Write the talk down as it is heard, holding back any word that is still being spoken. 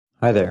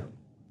Hi there.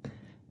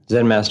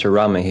 Zen Master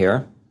Rama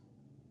here.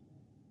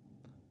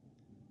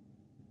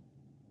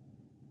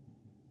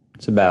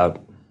 It's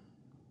about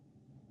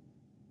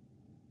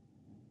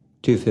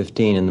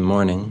 2:15 in the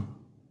morning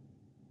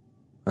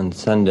on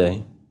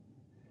Sunday,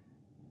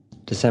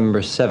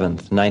 December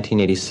 7th,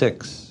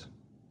 1986.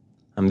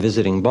 I'm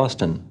visiting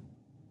Boston,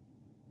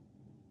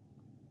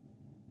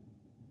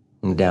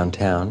 in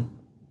downtown,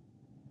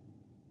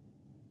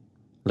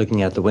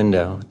 looking out the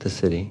window at the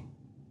city,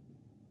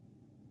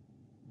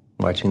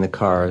 watching the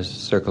cars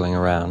circling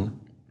around.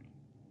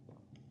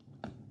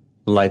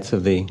 The lights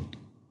of the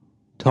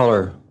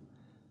taller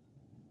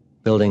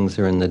buildings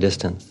are in the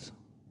distance.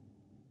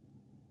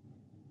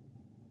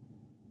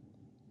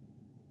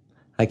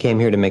 I came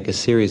here to make a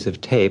series of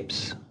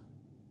tapes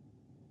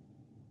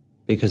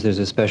because there's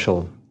a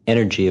special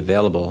energy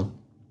available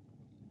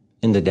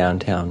in the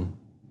downtown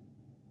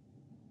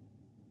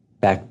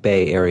Back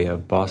Bay area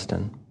of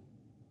Boston.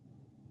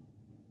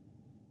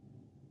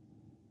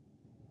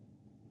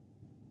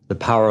 The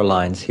power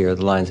lines here,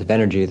 the lines of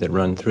energy that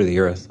run through the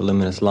earth, the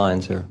luminous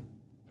lines, are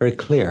very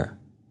clear,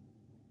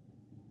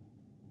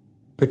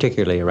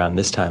 particularly around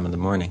this time of the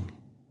morning.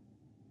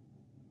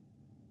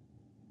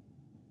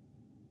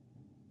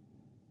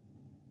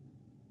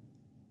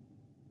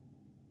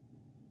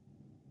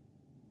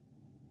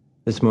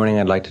 This morning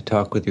I'd like to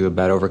talk with you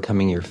about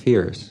overcoming your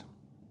fears.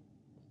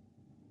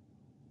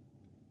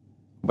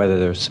 Whether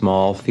they're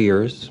small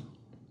fears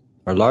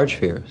or large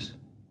fears.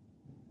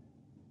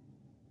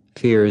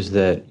 Fears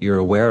that you're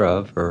aware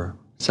of or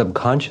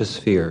subconscious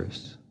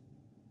fears.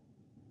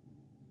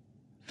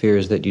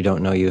 Fears that you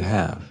don't know you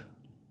have.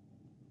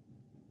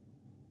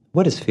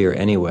 What is fear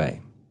anyway?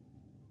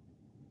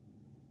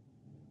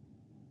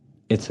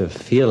 It's a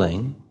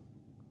feeling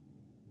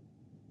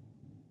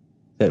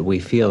that we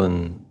feel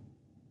in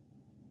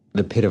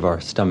the pit of our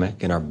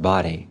stomach, in our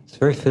body. It's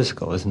very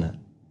physical, isn't it?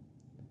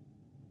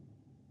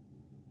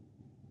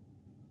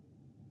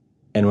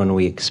 And when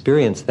we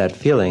experience that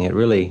feeling, it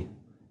really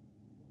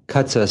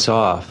cuts us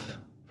off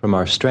from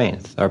our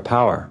strength, our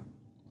power.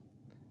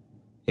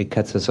 It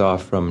cuts us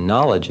off from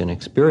knowledge and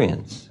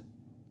experience.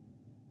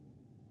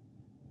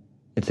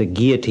 It's a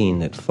guillotine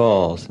that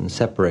falls and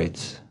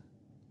separates.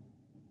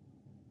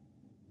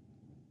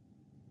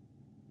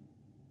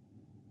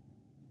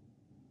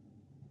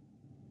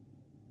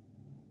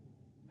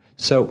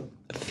 So,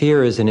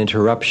 fear is an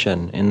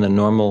interruption in the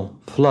normal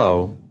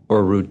flow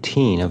or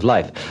routine of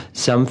life.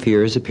 Some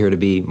fears appear to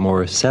be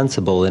more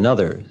sensible than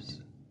others.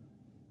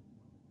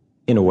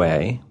 In a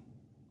way,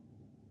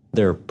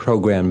 they're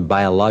programmed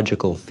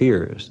biological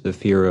fears. The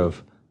fear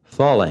of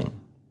falling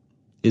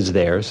is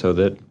there so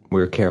that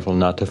we're careful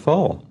not to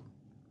fall,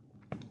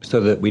 so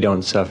that we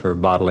don't suffer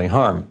bodily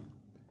harm.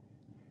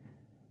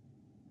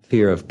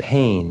 Fear of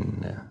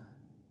pain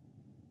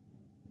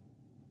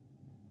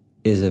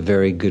is a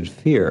very good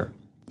fear,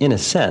 in a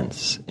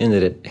sense, in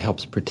that it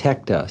helps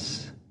protect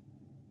us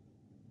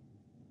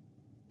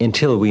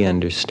until we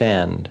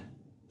understand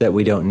that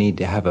we don't need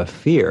to have a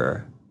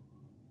fear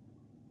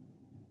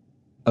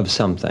of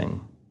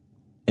something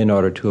in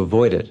order to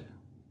avoid it.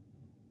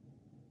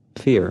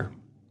 Fear.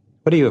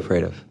 What are you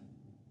afraid of?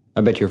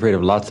 I bet you're afraid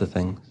of lots of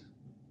things.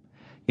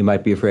 You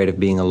might be afraid of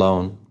being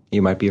alone.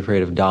 You might be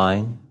afraid of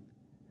dying.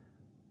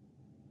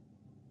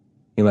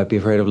 You might be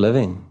afraid of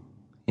living.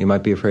 You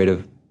might be afraid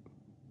of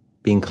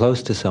being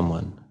close to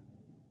someone.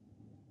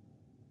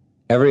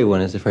 Everyone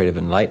is afraid of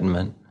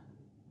enlightenment,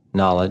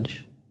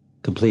 knowledge,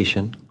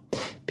 completion.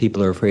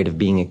 People are afraid of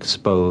being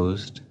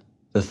exposed.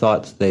 The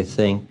thoughts they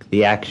think,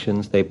 the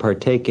actions they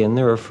partake in,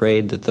 they're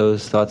afraid that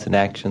those thoughts and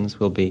actions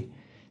will be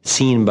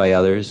seen by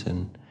others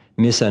and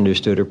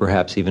misunderstood or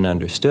perhaps even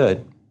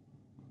understood.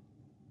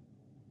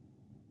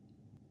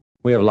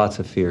 We have lots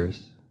of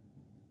fears.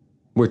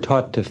 We're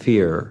taught to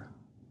fear.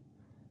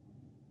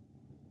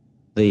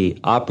 The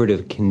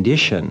operative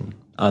condition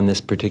on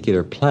this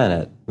particular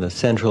planet, the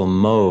central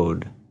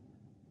mode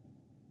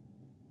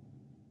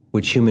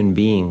which human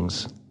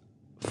beings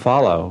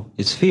follow,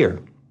 is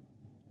fear.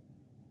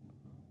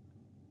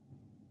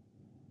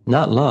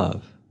 Not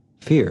love,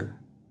 fear.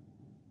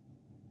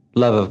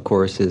 Love, of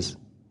course, is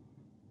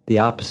the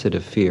opposite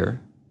of fear,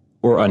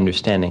 or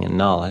understanding and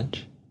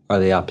knowledge are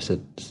the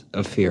opposites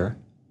of fear.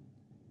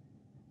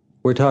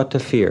 We're taught to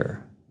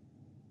fear.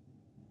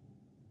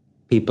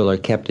 People are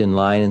kept in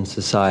line in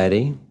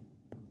society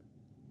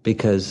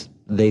because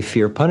they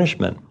fear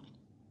punishment.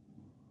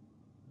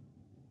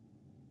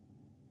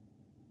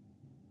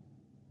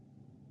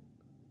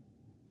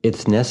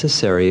 It's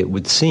necessary, it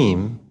would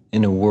seem,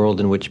 in a world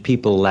in which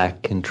people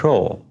lack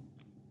control.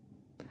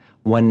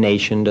 One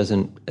nation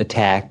doesn't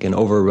attack and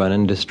overrun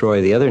and destroy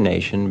the other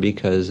nation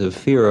because of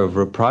fear of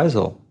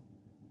reprisal.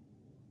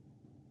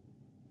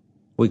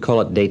 We call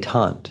it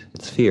détente.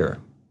 It's fear.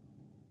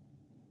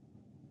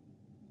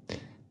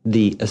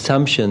 The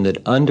assumption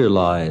that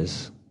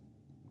underlies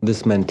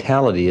this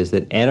mentality is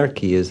that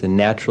anarchy is a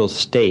natural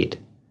state,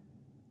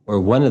 or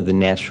one of the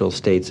natural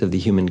states of the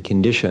human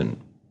condition.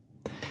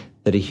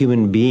 that a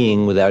human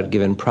being, without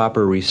given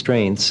proper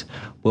restraints,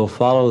 will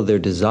follow their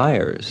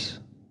desires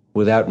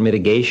without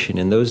mitigation,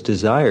 and those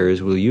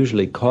desires will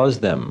usually cause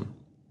them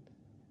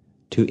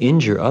to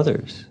injure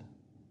others,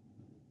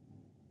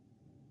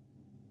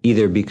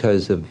 either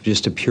because of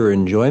just a pure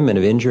enjoyment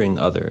of injuring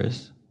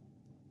others,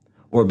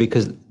 or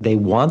because they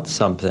want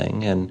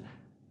something and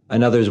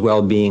another's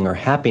well-being or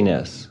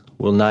happiness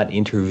will not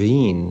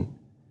intervene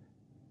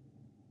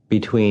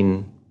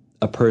between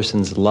a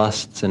person's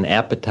lusts and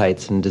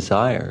appetites and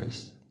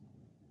desires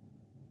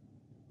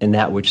and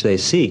that which they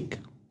seek.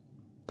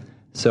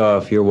 So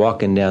if you're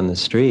walking down the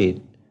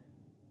street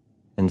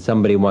and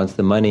somebody wants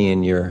the money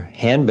in your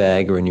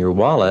handbag or in your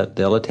wallet,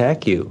 they'll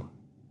attack you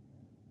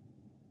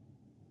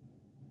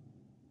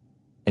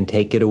and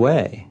take it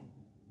away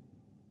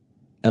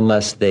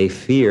unless they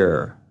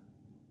fear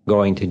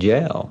going to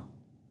jail,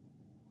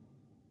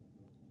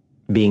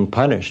 being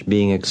punished,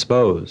 being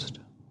exposed.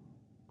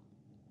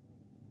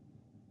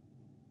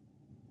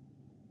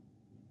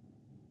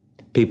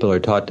 People are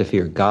taught to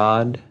fear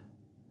God.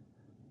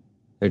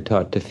 They're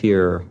taught to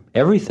fear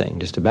everything,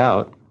 just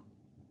about.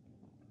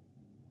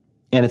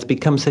 And it's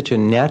become such a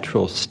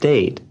natural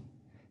state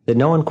that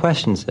no one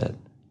questions it.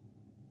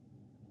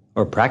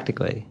 Or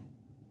practically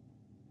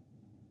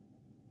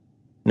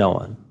no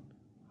one.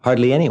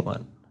 Hardly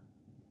anyone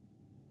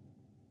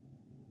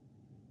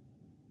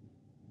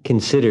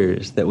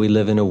considers that we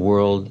live in a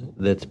world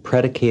that's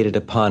predicated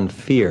upon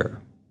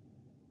fear.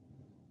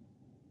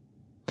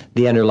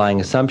 The underlying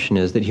assumption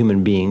is that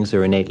human beings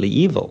are innately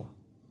evil,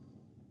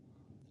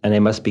 and they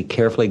must be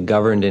carefully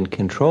governed and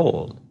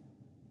controlled.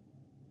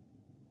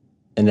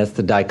 And that's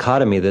the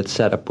dichotomy that's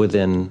set up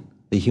within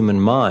the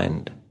human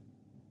mind.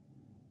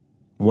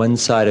 One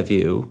side of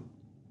you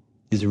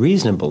is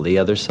reasonable, the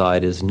other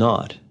side is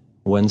not.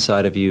 One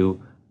side of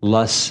you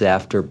lusts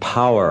after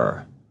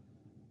power,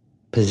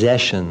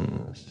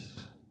 possessions,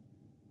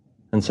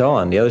 and so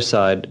on. The other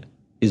side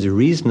is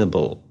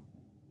reasonable,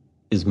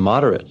 is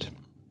moderate,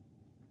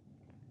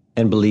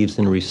 and believes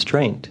in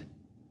restraint.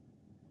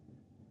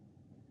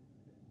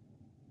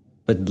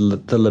 But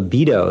the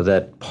libido,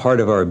 that part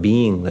of our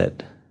being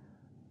that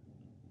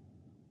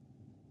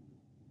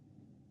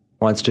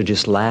wants to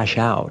just lash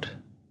out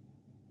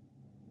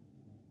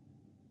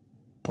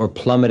or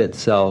plummet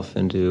itself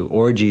into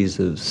orgies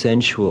of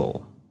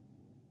sensual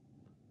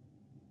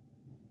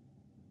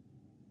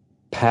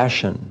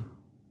passion,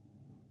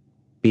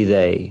 be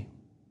they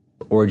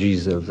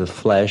orgies of the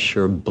flesh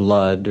or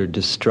blood or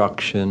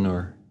destruction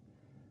or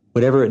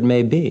whatever it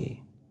may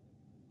be.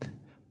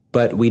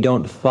 But we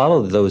don't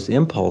follow those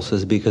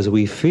impulses because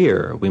we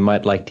fear. We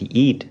might like to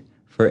eat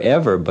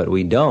forever, but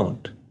we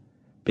don't,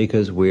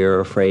 because we're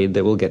afraid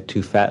that we'll get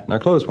too fat and our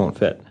clothes won't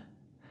fit,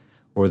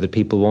 or that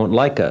people won't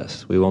like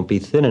us, we won't be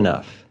thin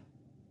enough,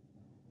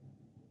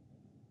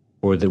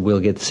 or that we'll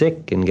get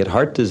sick and get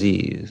heart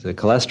disease, the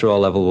cholesterol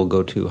level will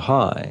go too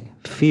high.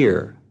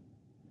 Fear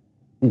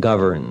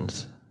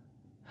governs,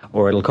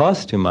 or it'll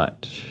cost too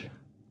much,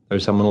 or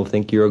someone will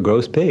think you're a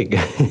gross pig,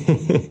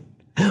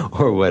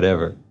 or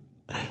whatever.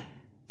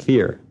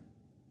 Fear.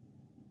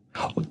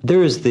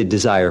 There is the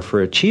desire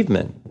for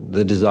achievement,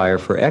 the desire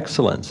for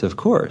excellence, of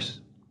course.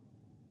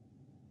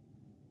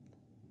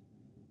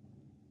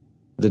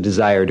 The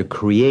desire to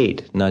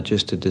create, not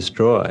just to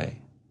destroy.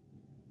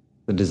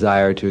 The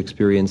desire to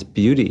experience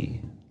beauty,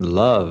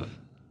 love,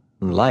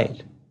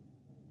 light,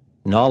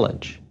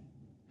 knowledge.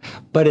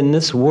 But in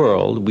this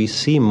world, we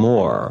see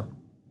more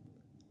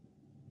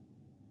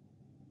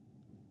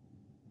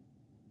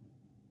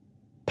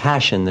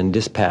passion than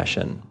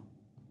dispassion.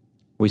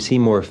 We see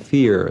more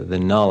fear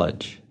than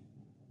knowledge.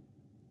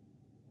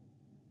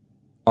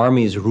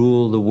 Armies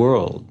rule the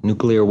world,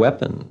 nuclear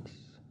weapons.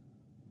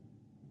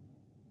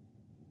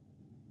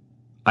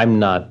 I'm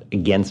not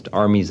against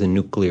armies and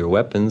nuclear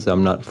weapons.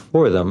 I'm not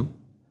for them.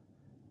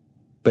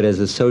 But as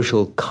a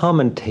social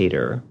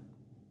commentator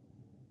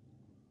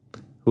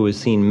who has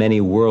seen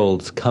many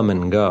worlds come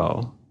and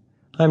go,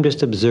 I'm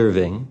just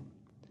observing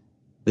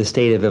the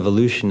state of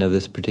evolution of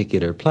this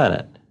particular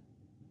planet.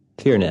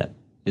 FearNet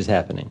is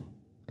happening.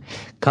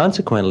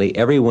 Consequently,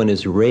 everyone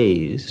is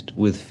raised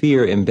with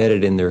fear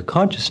embedded in their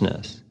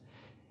consciousness.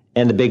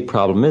 And the big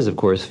problem is, of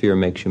course, fear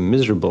makes you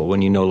miserable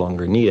when you no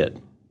longer need it.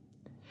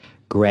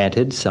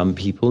 Granted, some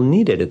people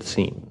need it, it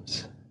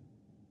seems.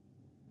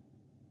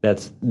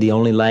 That's the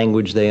only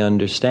language they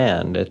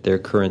understand at their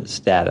current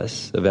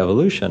status of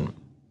evolution.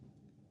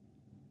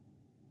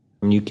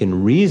 And you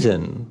can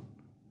reason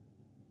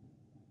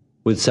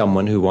with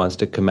someone who wants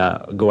to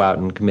go out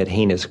and commit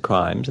heinous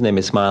crimes, and they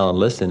may smile and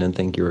listen and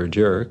think you're a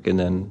jerk, and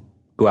then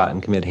go out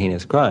and commit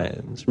heinous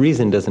crimes.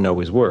 Reason doesn't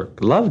always work.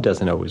 Love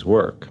doesn't always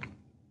work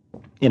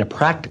in a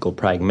practical,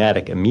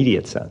 pragmatic,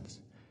 immediate sense.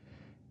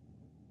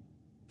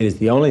 It is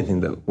the only thing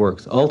that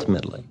works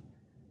ultimately.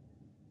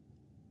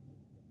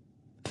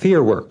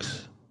 Fear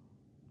works,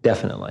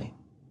 definitely,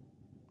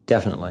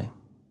 definitely.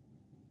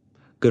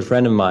 Good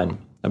friend of mine,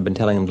 I've been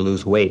telling him to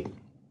lose weight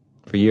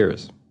for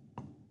years.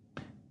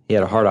 He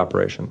had a heart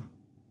operation.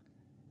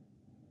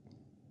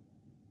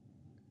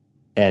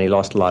 And he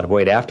lost a lot of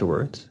weight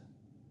afterwards.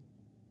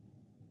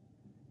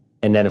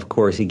 And then, of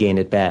course, he gained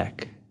it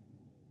back.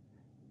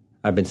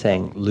 I've been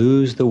saying,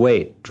 lose the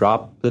weight,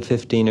 drop the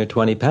 15 or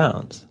 20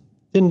 pounds.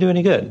 Didn't do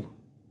any good.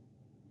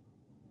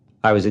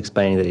 I was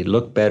explaining that he'd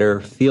look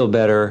better, feel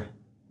better.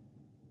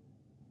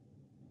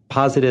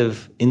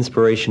 Positive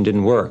inspiration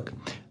didn't work.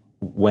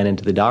 Went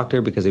into the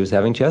doctor because he was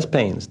having chest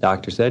pains.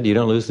 Doctor said, you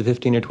don't lose the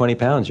 15 or 20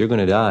 pounds, you're going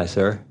to die,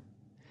 sir.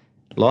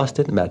 Lost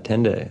it in about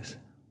 10 days.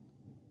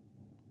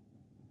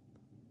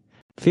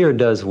 Fear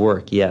does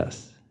work,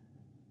 yes.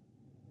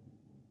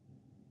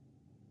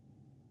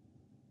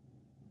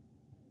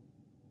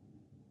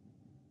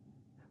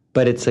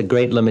 But it's a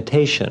great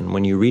limitation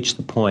when you reach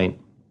the point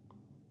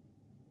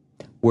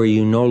where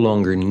you no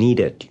longer need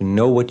it. You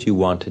know what you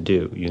want to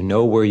do. You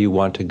know where you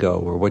want to go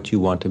or what you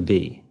want to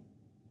be.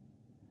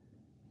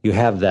 You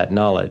have that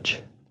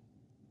knowledge.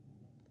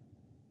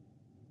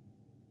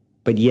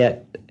 But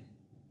yet,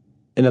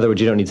 in other words,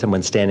 you don't need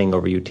someone standing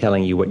over you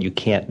telling you what you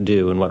can't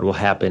do and what will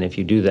happen if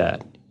you do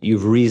that.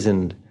 You've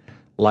reasoned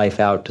life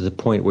out to the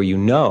point where you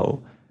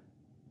know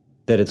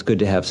that it's good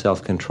to have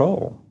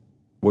self-control,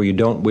 where you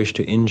don't wish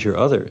to injure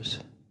others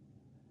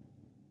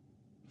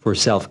for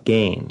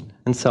self-gain,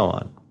 and so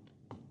on.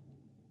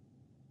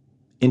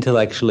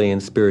 Intellectually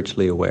and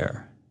spiritually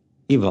aware,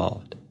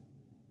 evolved.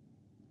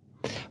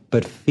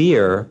 But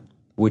fear,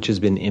 which has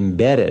been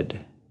embedded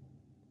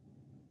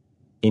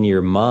in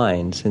your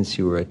mind since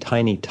you were a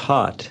tiny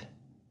tot,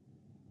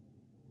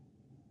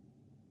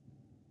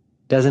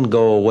 doesn't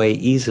go away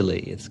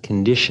easily. It's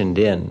conditioned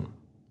in.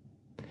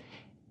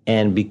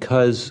 And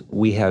because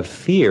we have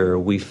fear,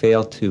 we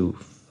fail to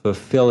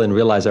fulfill and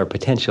realize our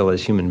potential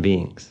as human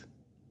beings.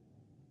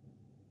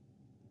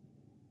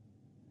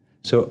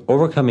 So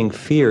overcoming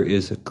fear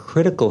is a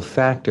critical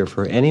factor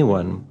for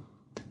anyone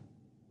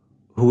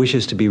who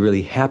wishes to be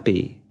really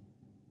happy,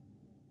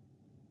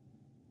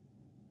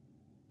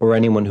 or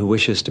anyone who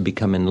wishes to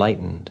become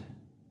enlightened,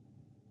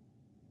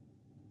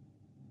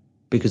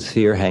 because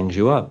fear hangs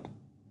you up.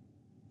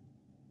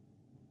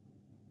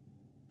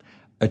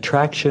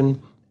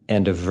 Attraction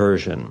and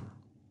aversion.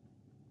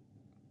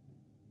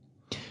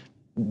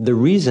 The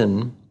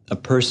reason a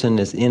person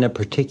is in a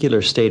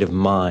particular state of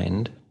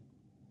mind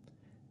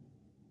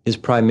is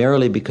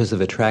primarily because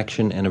of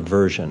attraction and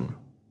aversion.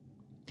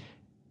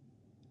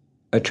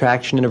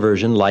 Attraction and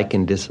aversion, like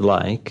and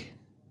dislike,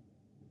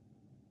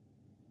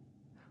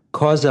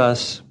 cause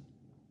us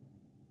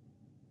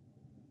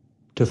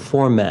to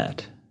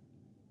format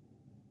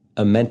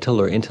a mental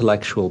or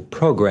intellectual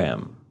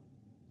program.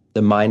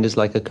 The mind is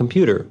like a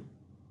computer.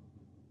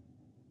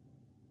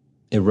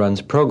 It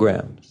runs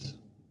programs.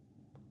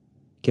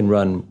 It can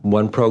run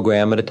one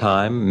program at a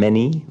time,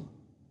 many.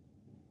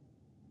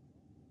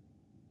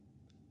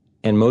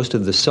 And most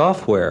of the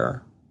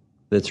software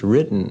that's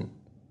written,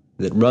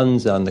 that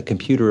runs on the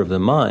computer of the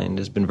mind,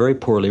 has been very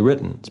poorly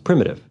written. It's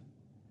primitive,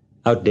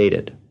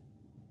 outdated.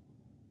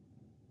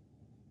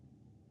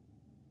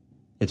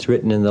 It's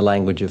written in the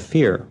language of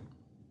fear.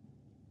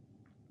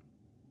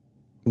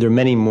 There are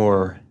many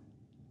more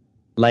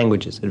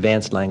languages,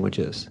 advanced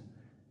languages,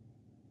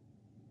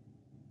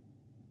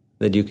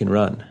 that you can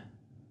run.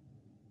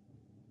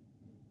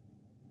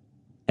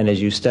 And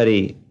as you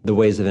study the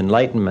ways of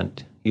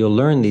enlightenment, you'll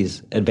learn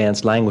these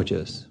advanced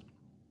languages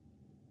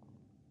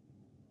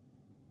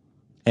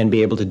and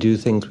be able to do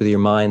things with your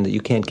mind that you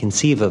can't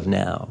conceive of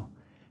now,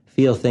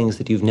 feel things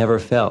that you've never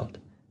felt,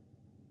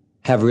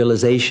 have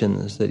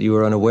realizations that you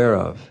were unaware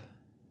of.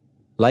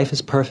 Life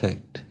is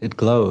perfect. It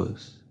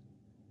glows.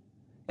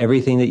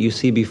 Everything that you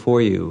see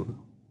before you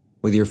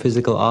with your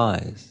physical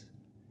eyes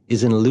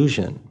is an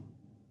illusion.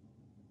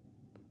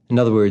 In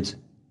other words,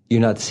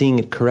 you're not seeing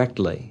it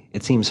correctly.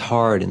 It seems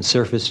hard and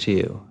surface to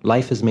you.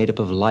 Life is made up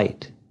of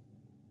light.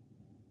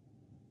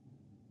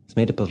 It's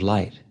made up of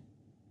light.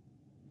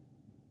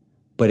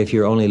 But if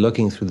you're only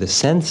looking through the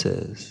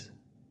senses,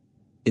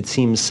 it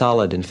seems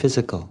solid and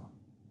physical.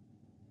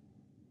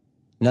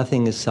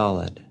 Nothing is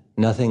solid.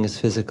 Nothing is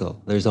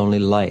physical. There's only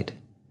light.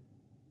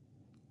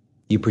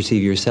 You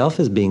perceive yourself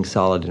as being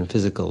solid and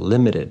physical,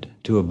 limited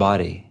to a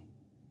body.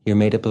 You're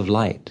made up of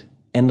light,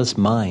 endless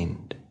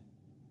mind.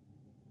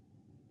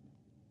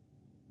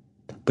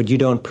 But you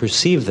don't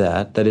perceive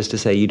that. That is to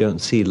say, you don't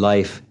see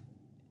life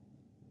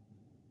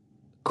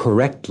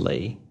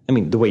correctly. I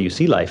mean, the way you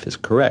see life is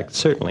correct.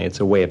 Certainly,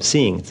 it's a way of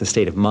seeing. It's a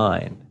state of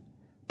mind.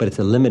 But it's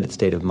a limited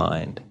state of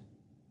mind.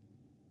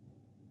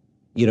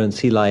 You don't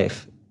see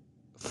life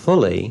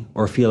fully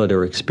or feel it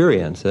or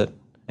experience it.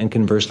 And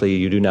conversely,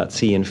 you do not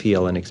see and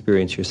feel and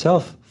experience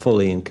yourself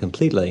fully and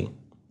completely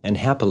and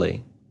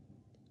happily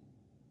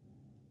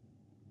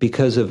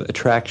because of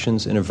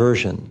attractions and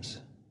aversions.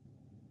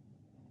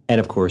 And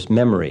of course,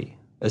 memory,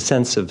 a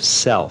sense of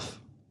self.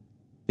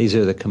 These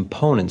are the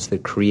components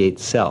that create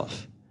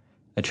self.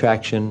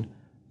 Attraction,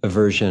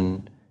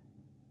 aversion,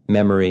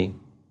 memory,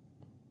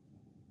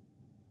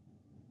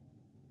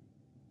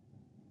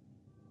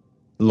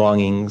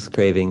 longings,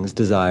 cravings,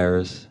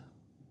 desires,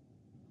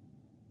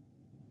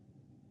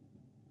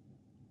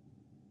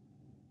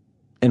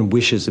 and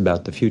wishes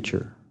about the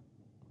future.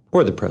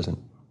 or the present.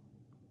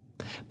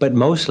 But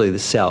mostly the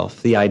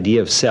self, the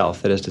idea of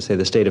self, that is to say,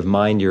 the state of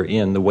mind you're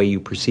in, the way you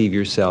perceive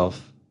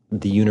yourself,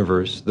 the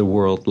universe, the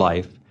world,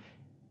 life,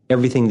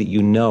 everything that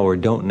you know or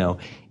don't know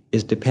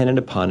is dependent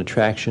upon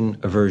attraction,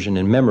 aversion,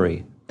 and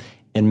memory.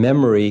 And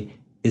memory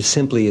is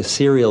simply a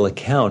serial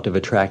account of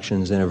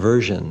attractions and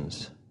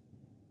aversions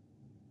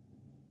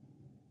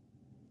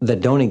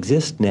that don't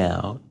exist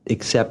now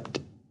except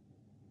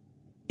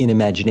in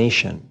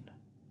imagination,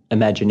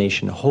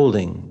 imagination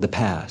holding the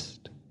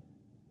past,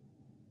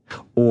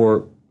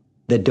 or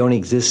that don't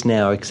exist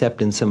now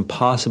except in some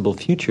possible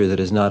future that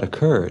has not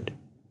occurred,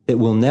 that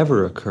will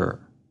never occur.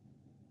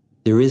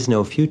 There is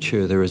no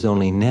future, there is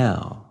only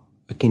now,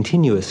 a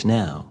continuous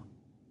now.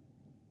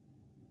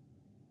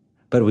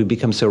 But we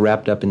become so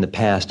wrapped up in the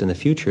past and the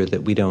future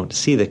that we don't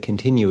see the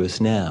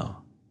continuous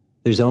now.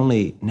 There's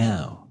only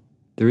now.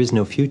 There is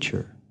no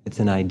future. It's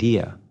an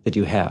idea that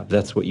you have.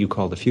 That's what you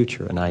call the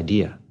future, an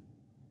idea.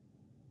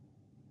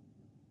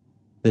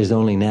 There's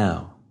only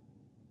now.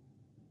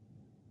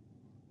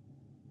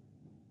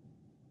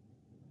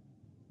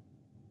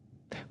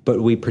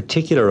 But we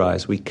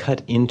particularize, we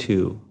cut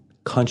into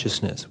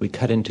consciousness, we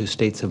cut into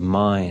states of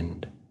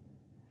mind.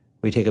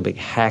 We take a big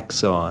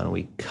hacksaw and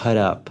we cut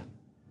up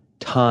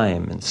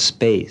time and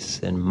space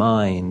and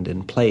mind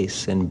and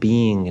place and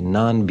being and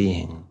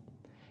non-being.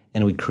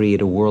 And we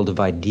create a world of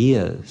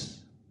ideas,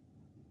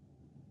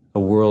 a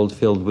world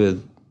filled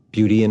with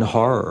beauty and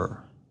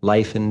horror,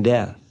 life and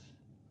death,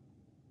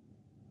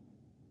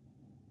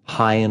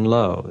 high and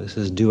low. This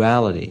is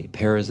duality,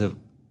 pairs of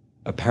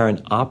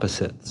apparent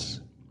opposites.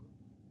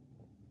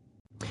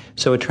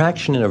 So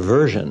attraction and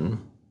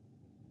aversion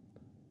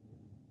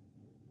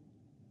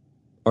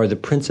are the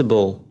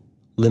principal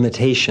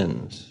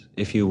limitations,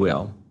 if you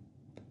will,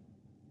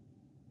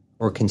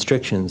 or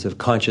constrictions of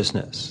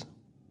consciousness.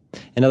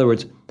 In other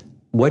words,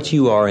 what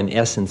you are in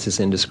essence is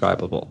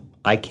indescribable.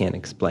 I can't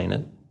explain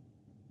it.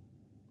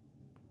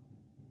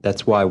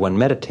 That's why one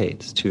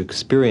meditates, to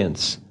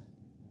experience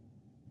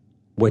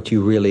what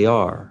you really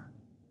are.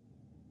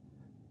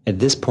 At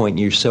this point,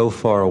 you're so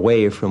far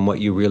away from what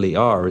you really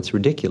are, it's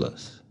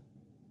ridiculous.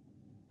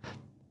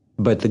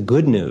 But the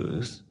good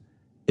news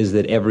is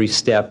that every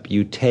step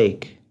you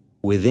take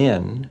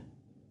within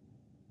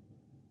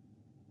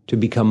to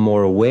become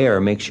more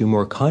aware makes you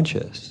more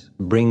conscious,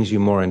 brings you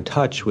more in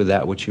touch with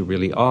that which you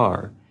really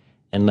are,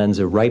 and lends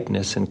a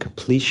ripeness and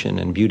completion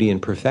and beauty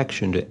and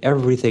perfection to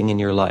everything in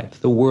your life.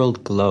 The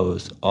world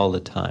glows all the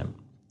time.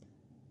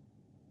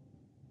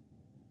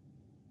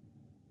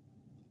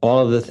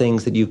 All of the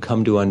things that you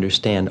come to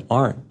understand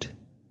aren't.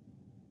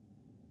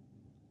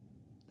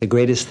 The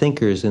greatest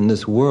thinkers in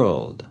this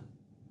world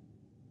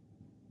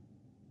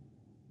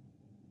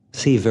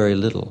see very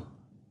little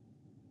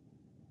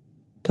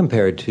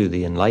compared to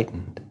the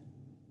enlightened,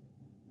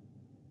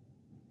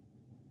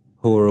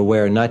 who are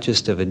aware not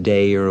just of a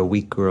day or a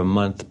week or a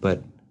month,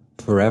 but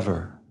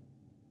forever.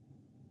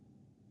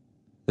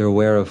 They're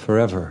aware of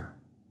forever.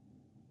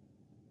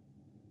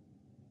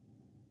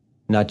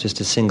 Not just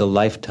a single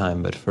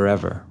lifetime, but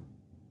forever.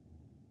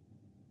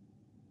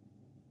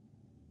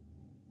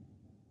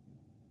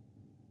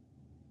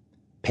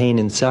 Pain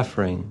and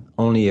suffering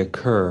only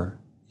occur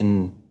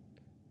in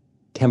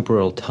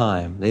temporal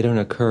time. They don't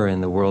occur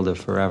in the world of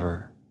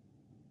forever.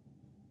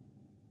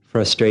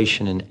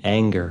 Frustration and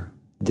anger,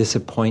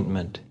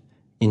 disappointment,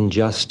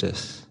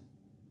 injustice,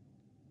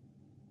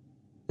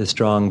 the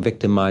strong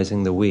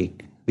victimizing the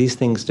weak, these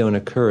things don't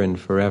occur in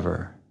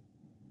forever.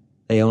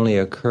 They only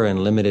occur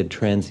in limited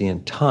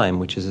transient time,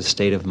 which is a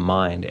state of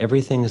mind.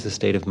 Everything is a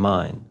state of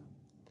mind.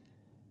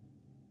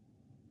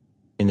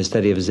 In the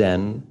study of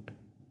Zen,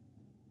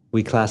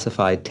 we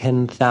classify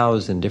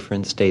 10,000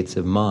 different states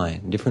of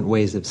mind, different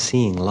ways of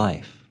seeing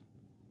life.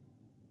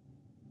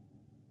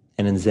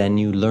 And in Zen,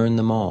 you learn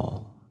them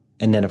all.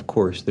 And then, of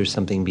course, there's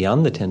something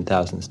beyond the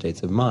 10,000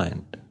 states of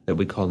mind that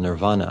we call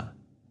nirvana,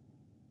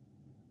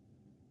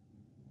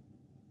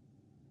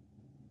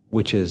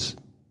 which is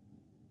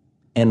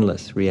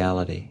endless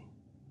reality,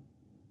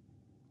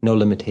 no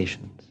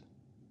limitations,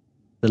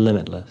 the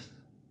limitless,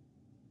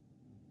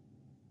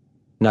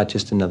 not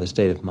just another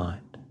state of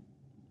mind.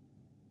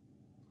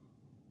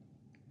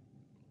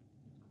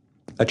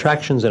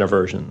 Attractions and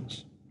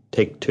aversions,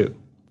 take two.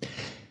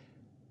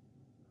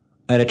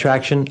 An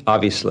attraction,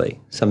 obviously,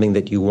 something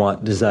that you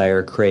want,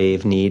 desire,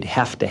 crave, need,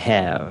 have to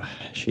have.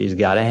 She's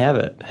got to have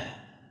it.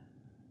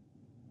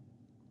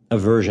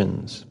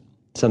 Aversions,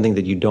 something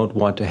that you don't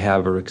want to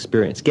have or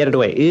experience. Get it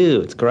away.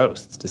 Ew, it's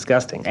gross. It's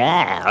disgusting.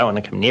 I don't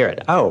want to come near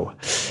it. Oh,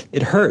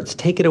 it hurts.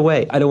 Take it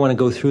away. I don't want to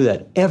go through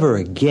that ever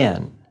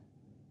again.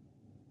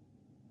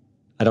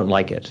 I don't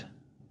like it.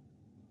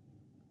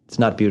 It's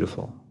not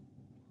beautiful.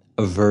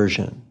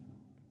 Aversion.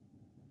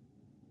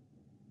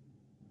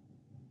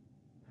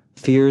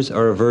 Fears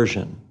are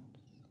aversion.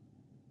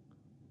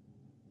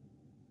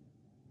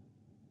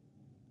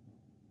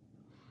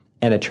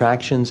 And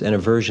attractions and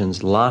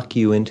aversions lock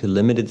you into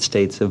limited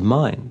states of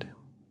mind.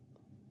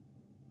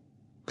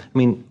 I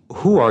mean,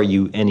 who are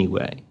you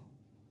anyway?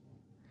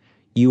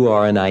 You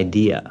are an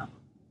idea.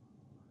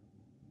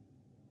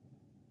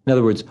 In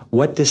other words,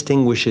 what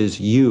distinguishes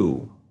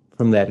you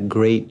from that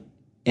great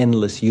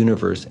endless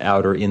universe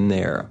out or in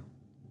there?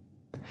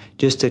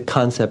 Just a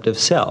concept of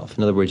self.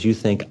 In other words, you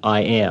think,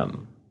 I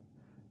am.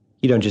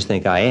 You don't just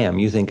think I am,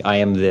 you think I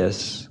am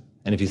this.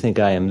 And if you think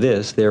I am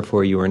this,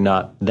 therefore you are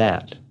not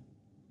that.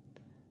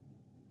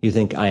 You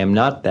think I am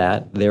not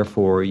that,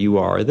 therefore you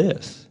are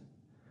this.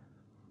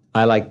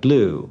 I like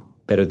blue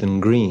better than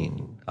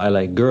green. I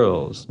like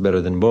girls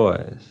better than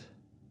boys.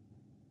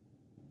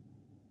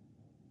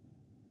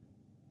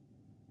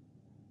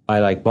 I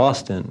like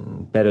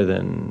Boston better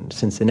than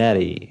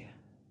Cincinnati.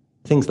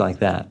 Things like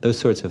that, those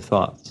sorts of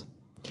thoughts.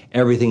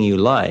 Everything you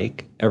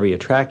like, every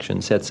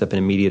attraction sets up an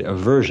immediate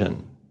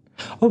aversion.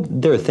 Oh,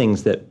 there are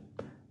things that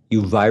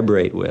you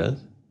vibrate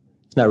with.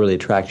 It's not really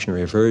attraction or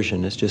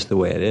aversion, it's just the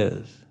way it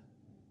is.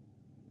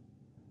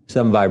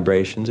 Some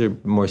vibrations are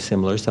more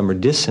similar, some are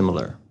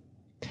dissimilar.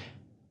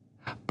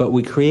 But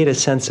we create a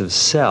sense of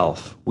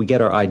self. We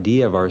get our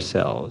idea of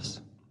ourselves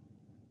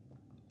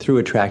through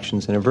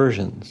attractions and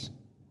aversions.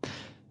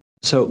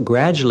 So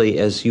gradually,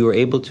 as you are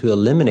able to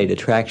eliminate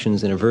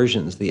attractions and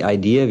aversions, the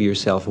idea of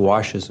yourself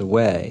washes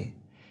away,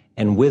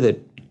 and with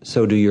it,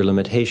 so do your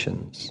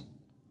limitations.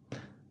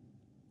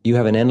 You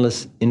have an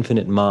endless,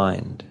 infinite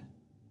mind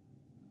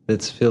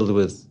that's filled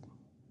with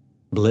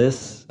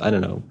bliss, I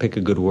don't know, pick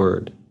a good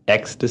word,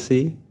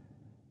 ecstasy.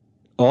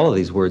 All of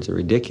these words are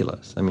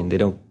ridiculous. I mean, they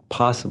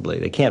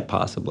can't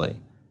possibly,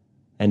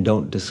 and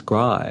don't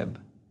describe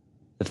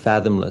the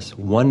fathomless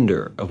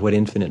wonder of what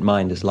infinite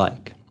mind is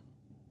like.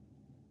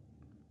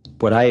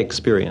 What I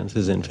experience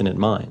is infinite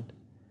mind.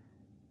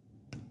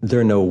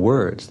 There are no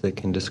words that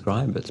can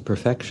describe its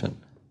perfection.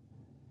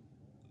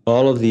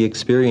 All of the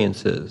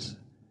experiences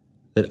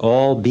that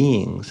all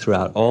beings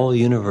throughout all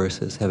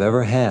universes have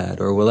ever had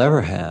or will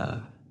ever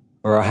have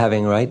or are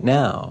having right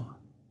now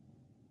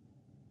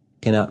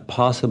cannot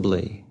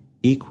possibly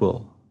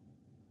equal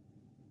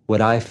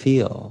what I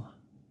feel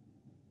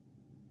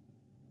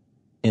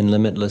in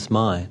limitless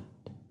mind,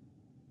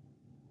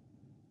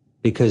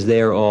 because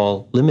they are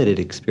all limited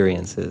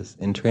experiences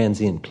in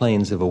transient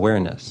planes of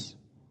awareness.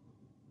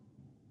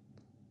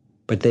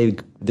 But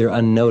they're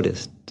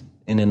unnoticed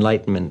in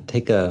enlightenment.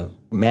 Take a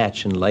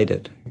match and light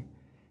it,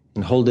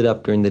 and hold it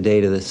up during the day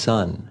to the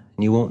sun,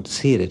 and you won't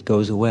see it, it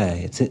goes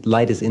away.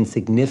 Light is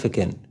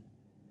insignificant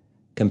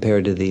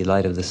compared to the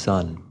light of the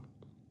sun.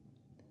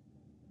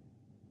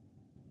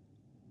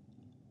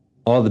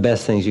 All the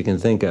best things you can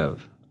think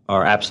of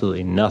are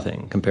absolutely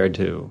nothing compared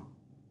to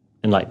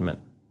enlightenment.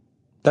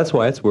 That's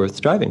why it's worth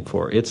striving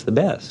for. It's the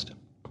best.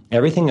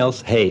 Everything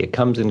else, hey, it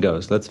comes and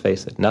goes. Let's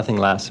face it, nothing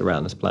lasts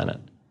around this planet.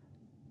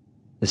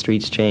 The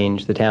streets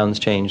change, the towns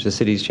change, the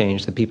cities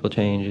change, the people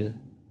change.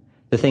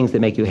 The things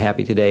that make you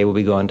happy today will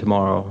be gone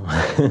tomorrow.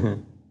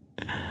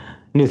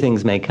 New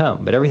things may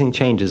come, but everything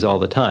changes all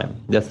the time.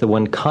 That's the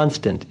one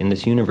constant in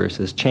this universe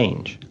is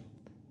change.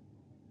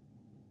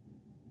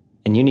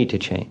 And you need to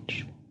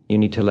change. You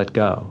need to let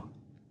go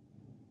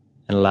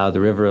and allow the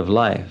river of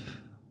life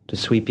to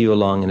sweep you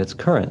along in its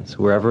currents,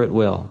 wherever it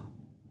will.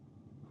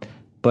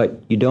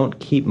 But you don't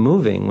keep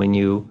moving when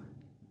you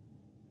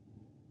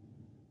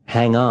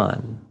hang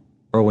on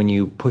or when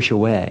you push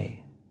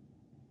away.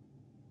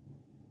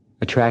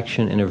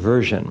 Attraction and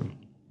aversion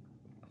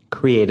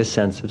create a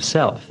sense of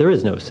self. There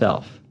is no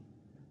self.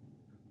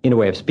 In a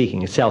way of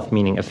speaking, self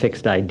meaning a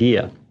fixed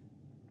idea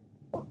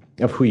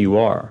of who you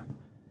are.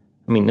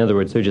 I mean, in other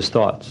words, they're just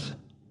thoughts.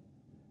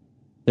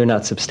 They're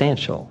not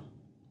substantial.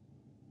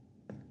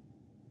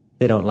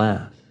 They don't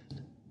last.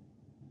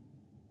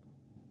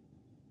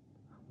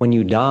 When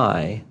you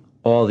die,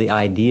 all the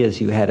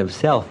ideas you had of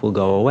self will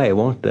go away,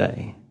 won't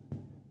they?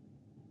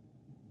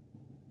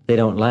 They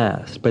don't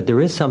last. But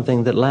there is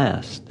something that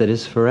lasts, that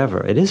is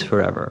forever. It is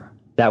forever.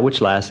 That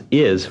which lasts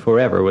is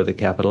forever with a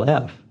capital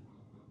F.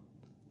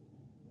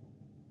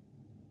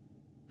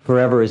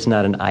 Forever is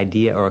not an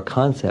idea or a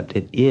concept.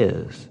 It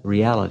is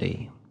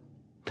reality.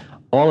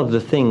 All of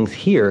the things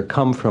here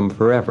come from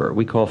forever.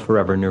 We call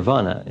forever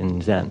nirvana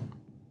in Zen.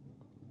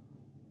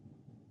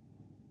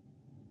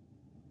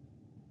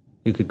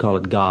 You could call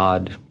it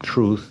God,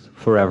 truth,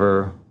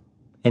 forever,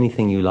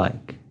 anything you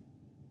like.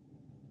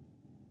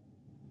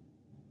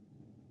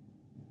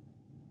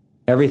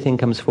 Everything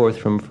comes forth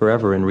from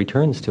forever and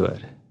returns to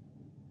it,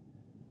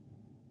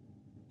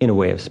 in a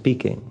way of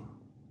speaking.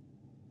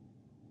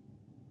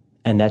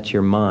 And that's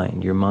your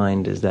mind. Your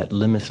mind is that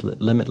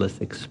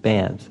limitless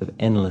expanse of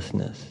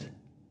endlessness.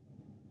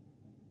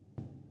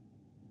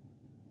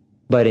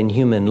 But in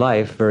human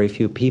life, very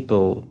few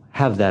people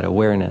have that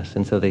awareness,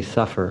 and so they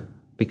suffer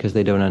because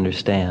they don't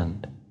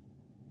understand.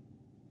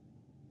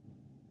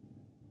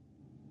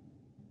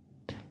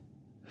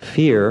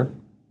 Fear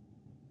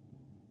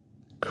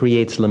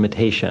creates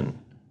limitation.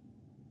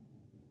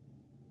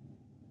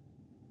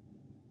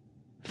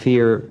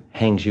 Fear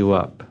hangs you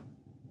up,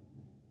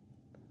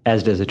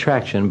 as does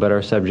attraction, but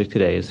our subject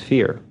today is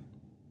fear.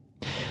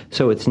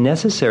 So it's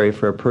necessary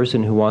for a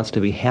person who wants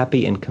to be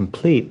happy and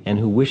complete and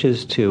who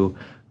wishes to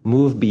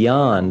move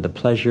beyond the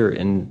pleasure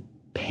and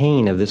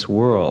pain of this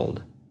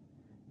world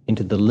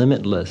into the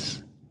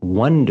limitless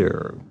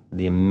wonder,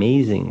 the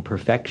amazing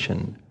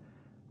perfection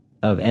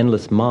of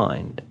endless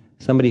mind,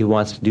 somebody who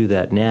wants to do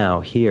that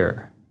now,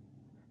 here,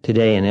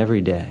 today and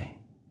every day,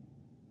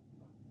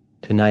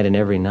 tonight and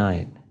every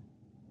night,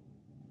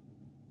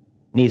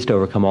 needs to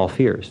overcome all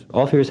fears.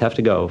 All fears have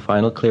to go.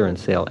 Final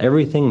clearance sale.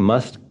 Everything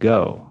must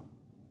go.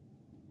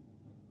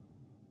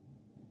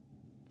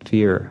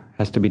 Fear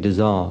has to be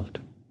dissolved.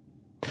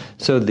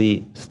 So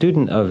the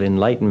student of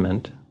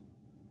enlightenment,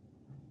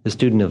 the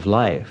student of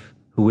life,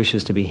 who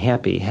wishes to be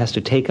happy, has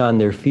to take on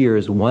their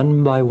fears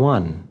one by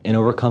one and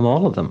overcome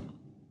all of them.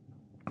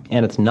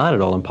 And it's not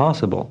at all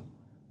impossible,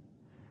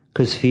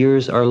 because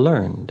fears are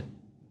learned.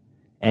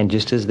 And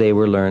just as they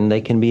were learned,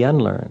 they can be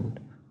unlearned.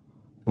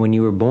 When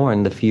you were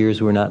born, the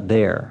fears were not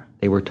there.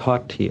 They were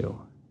taught to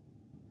you.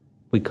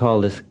 We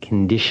call this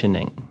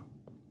conditioning,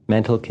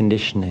 mental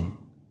conditioning.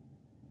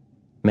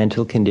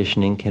 Mental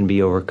conditioning can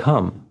be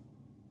overcome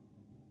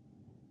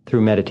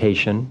through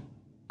meditation,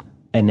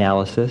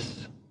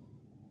 analysis,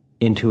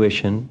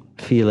 intuition,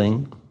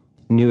 feeling,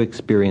 new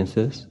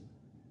experiences.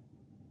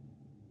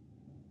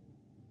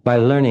 By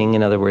learning,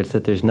 in other words,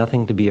 that there's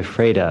nothing to be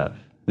afraid of.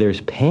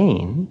 There's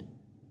pain,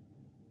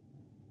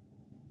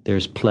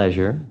 there's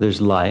pleasure,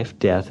 there's life,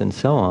 death, and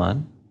so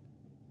on.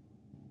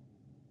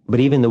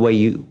 But even the way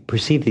you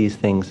perceive these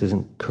things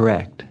isn't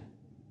correct,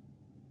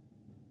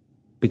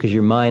 because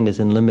your mind is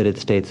in limited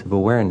states of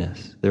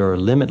awareness. There are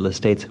limitless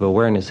states of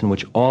awareness in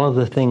which all of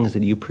the things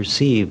that you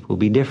perceive will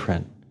be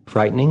different.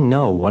 Frightening?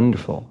 No,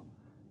 wonderful.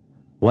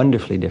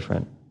 Wonderfully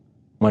different.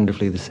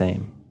 Wonderfully the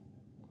same.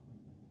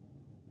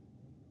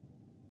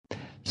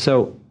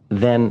 So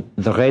then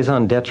the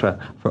raison d'etre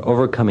for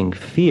overcoming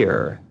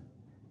fear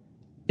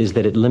is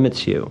that it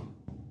limits you.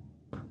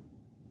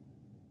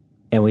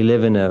 And we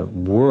live in a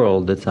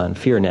world that's on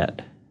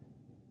FearNet.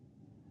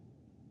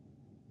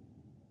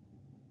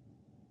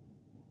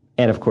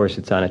 And of course,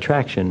 it's on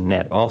attraction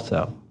net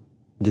also,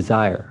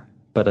 desire.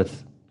 But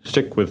let's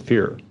stick with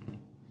fear.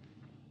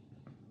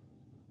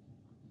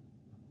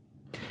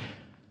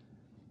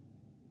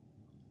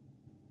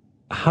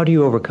 How do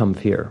you overcome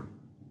fear?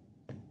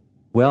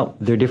 Well,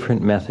 there are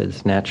different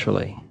methods,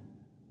 naturally.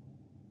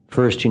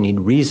 First, you need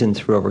reasons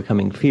for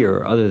overcoming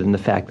fear, other than the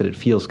fact that it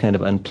feels kind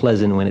of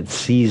unpleasant when it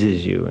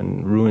seizes you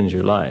and ruins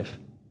your life,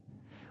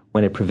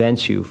 when it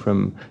prevents you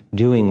from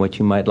doing what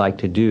you might like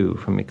to do,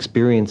 from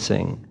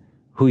experiencing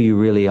who you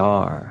really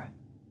are.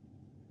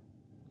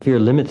 Fear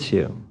limits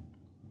you.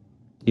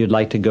 You'd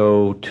like to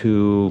go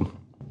to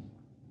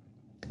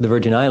the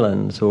Virgin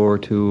Islands or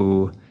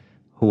to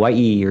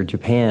Hawaii or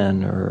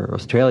Japan or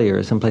Australia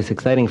or someplace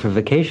exciting for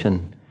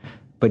vacation,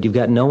 but you've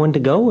got no one to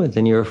go with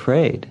and you're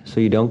afraid, so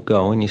you don't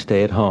go and you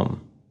stay at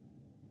home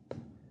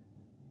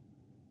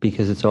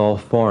because it's all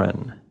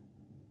foreign.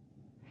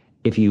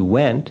 If you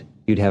went,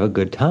 you'd have a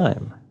good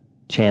time.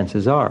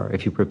 Chances are,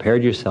 if you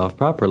prepared yourself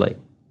properly.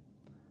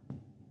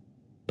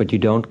 But you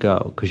don't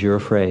go because you're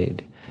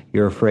afraid.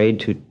 You're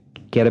afraid to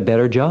get a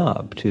better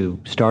job, to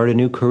start a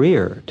new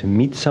career, to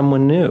meet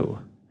someone new,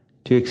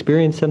 to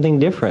experience something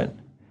different.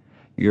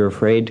 You're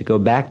afraid to go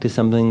back to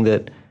something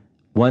that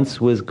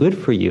once was good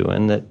for you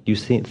and that you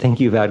think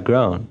you've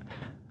outgrown.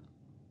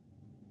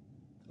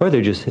 Or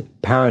they're just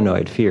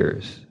paranoid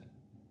fears.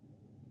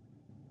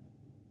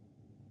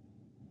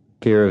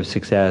 Fear of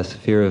success,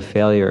 fear of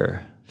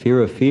failure,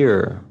 fear of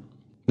fear.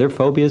 They're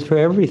phobias for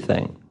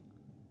everything.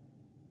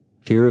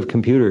 Fear of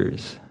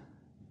computers,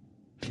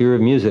 fear of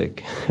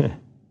music.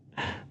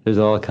 There's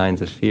all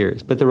kinds of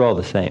fears, but they're all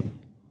the same.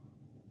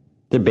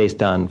 They're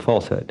based on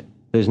falsehood.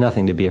 There's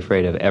nothing to be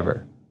afraid of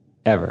ever,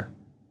 ever.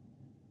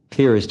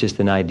 Fear is just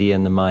an idea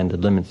in the mind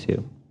that limits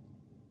you.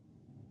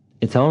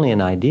 It's only an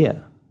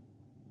idea.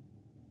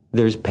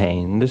 There's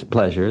pain, there's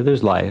pleasure,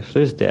 there's life,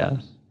 there's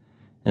death,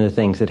 and the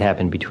things that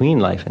happen between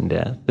life and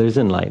death. There's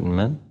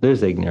enlightenment,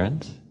 there's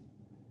ignorance.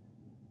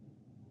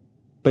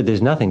 But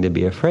there's nothing to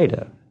be afraid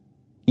of.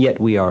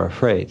 Yet we are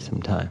afraid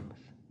sometimes.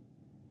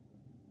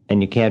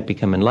 And you can't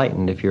become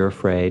enlightened if you're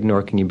afraid,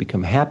 nor can you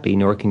become happy,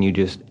 nor can you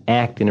just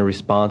act in a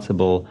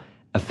responsible,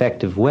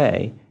 effective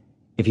way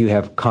if you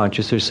have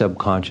conscious or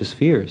subconscious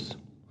fears.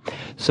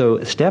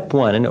 So step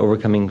one in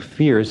overcoming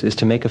fears is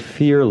to make a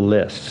fear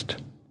list.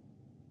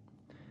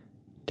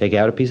 Take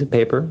out a piece of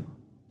paper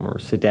or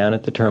sit down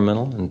at the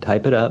terminal and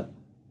type it up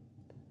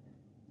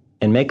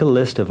and make a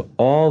list of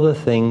all the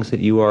things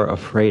that you are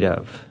afraid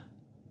of.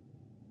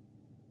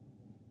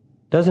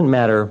 Doesn't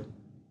matter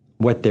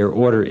what their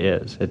order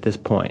is at this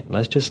point.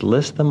 Let's just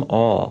list them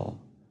all.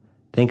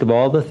 Think of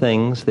all the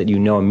things that you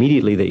know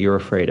immediately that you're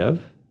afraid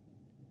of.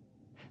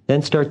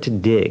 Then start to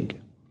dig.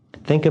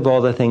 Think of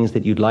all the things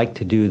that you'd like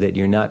to do that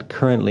you're not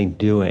currently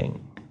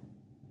doing.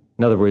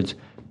 In other words,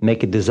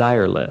 make a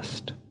desire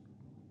list.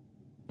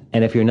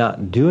 And if you're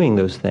not doing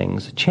those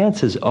things,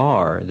 chances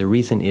are the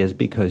reason is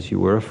because you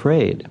were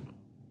afraid.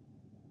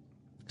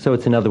 So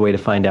it's another way to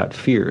find out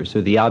fears.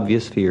 They're the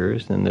obvious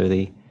fears, and they're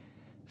the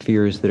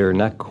fears that are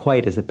not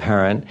quite as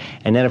apparent.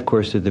 And then, of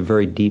course, there are the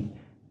very deep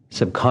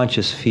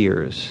subconscious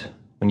fears.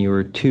 When you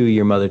were 2,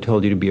 your mother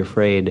told you to be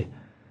afraid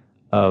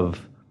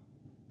of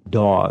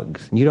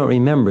dogs. You don't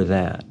remember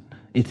that.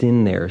 It's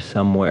in there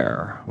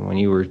somewhere. When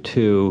you were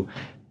 2,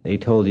 they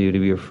told you to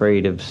be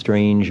afraid of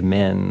strange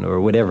men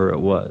or whatever it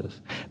was.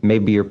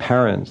 Maybe your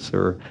parents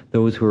or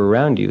those who were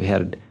around you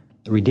had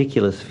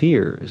ridiculous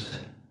fears.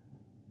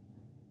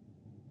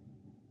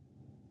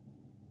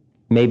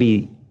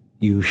 Maybe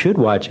you should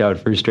watch out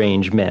for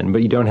strange men,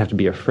 but you don't have to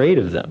be afraid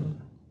of them.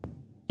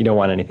 You don't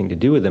want anything to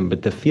do with them,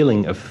 but the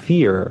feeling of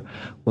fear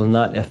will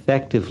not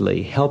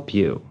effectively help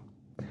you.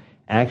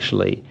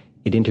 Actually,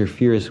 it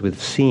interferes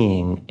with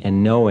seeing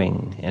and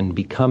knowing and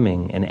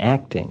becoming and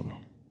acting.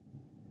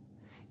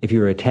 If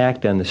you're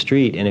attacked on the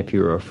street and if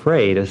you're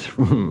afraid,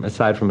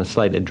 aside from a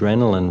slight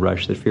adrenaline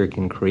rush that fear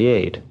can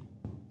create,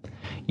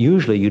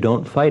 usually you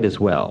don't fight as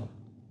well.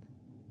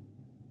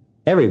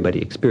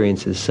 Everybody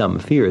experiences some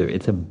fear.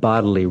 It's a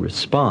bodily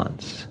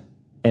response,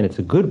 and it's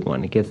a good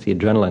one. It gets the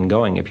adrenaline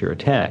going if you're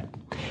attacked.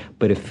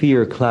 But if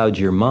fear clouds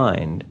your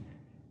mind,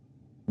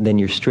 then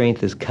your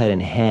strength is cut in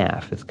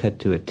half. It's cut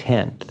to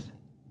 1/10.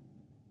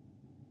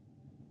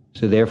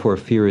 So therefore,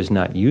 fear is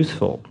not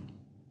useful.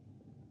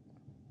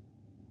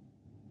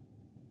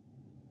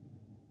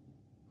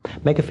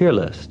 Make a fear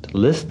list.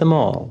 List them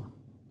all.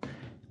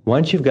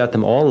 Once you've got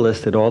them all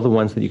listed, all the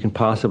ones that you can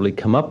possibly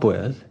come up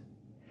with,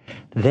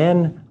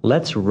 then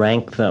let's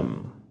rank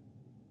them.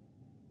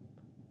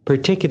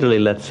 Particularly,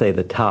 let's say,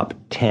 the top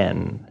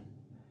 10.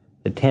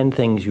 The 10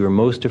 things you are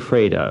most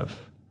afraid of.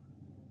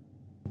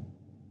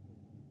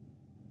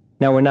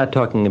 Now, we're not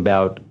talking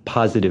about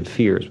positive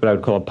fears. What I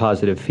would call a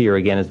positive fear,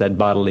 again, is that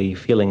bodily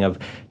feeling of,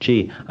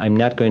 gee, I'm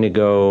not going to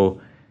go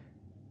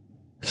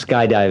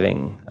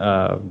skydiving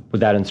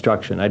without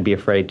instruction. I'd be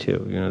afraid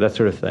to, that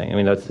sort of thing. I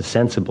mean, that's a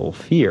sensible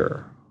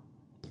fear,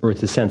 or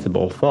it's a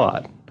sensible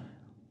thought.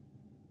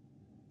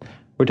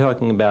 We're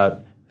talking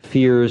about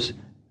fears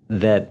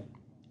that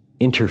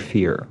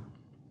interfere.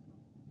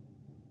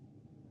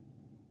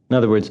 In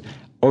other words,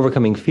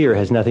 overcoming fear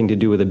has nothing to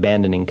do with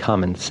abandoning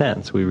common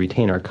sense. We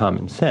retain our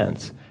common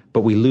sense,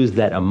 but we lose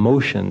that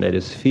emotion that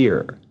is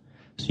fear.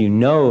 So you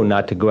know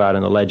not to go out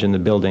on the ledge in the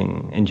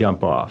building and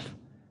jump off.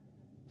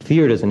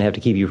 Fear doesn't have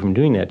to keep you from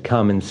doing that.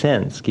 Common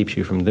sense keeps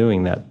you from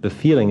doing that. The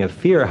feeling of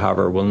fear,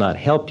 however, will not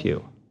help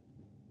you.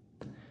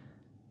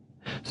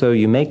 So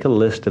you make a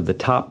list of the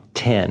top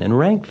 10 and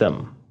rank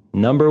them.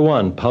 Number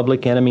 1,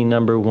 public enemy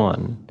number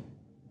 1,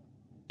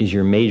 is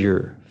your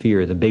major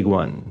fear, the big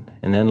one.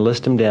 And then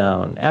list them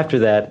down. After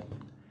that,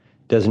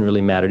 doesn't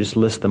really matter. Just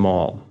list them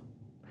all.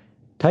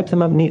 Type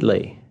them up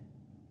neatly.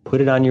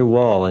 Put it on your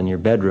wall in your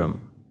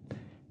bedroom.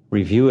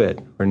 Review it,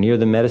 or near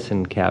the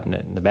medicine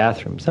cabinet in the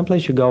bathroom.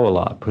 Someplace you go a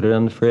lot. Put it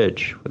on the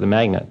fridge with a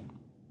magnet.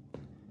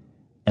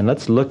 And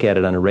let's look at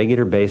it on a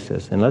regular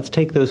basis. And let's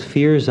take those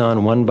fears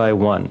on one by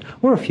one,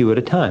 or a few at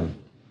a time.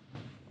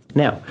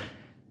 Now,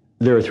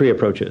 there are 3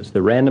 approaches.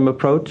 The random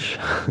approach,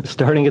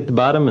 starting at the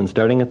bottom and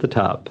starting at the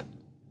top.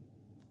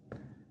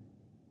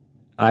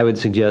 I would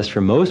suggest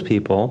for most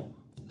people,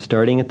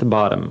 starting at the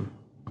bottom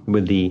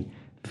with the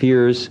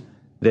fears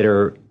that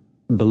are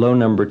below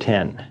number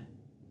 10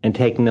 and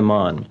taking them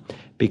on,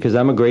 because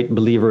I'm a great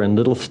believer in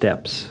little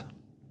steps.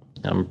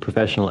 I'm a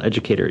professional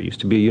educator, used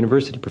to be a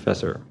university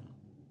professor.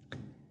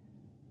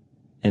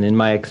 And in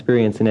my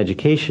experience in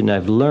education,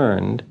 I've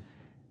learned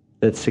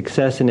that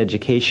success in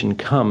education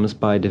comes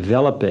by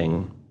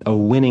developing a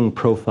winning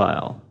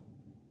profile.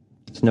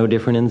 It's no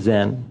different in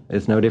Zen.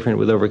 It's no different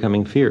with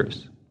overcoming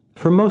fears.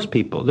 For most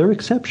people, there are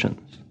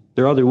exceptions.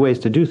 There are other ways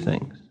to do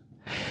things.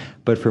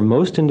 But for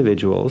most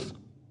individuals,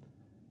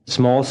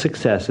 small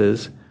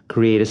successes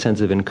create a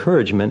sense of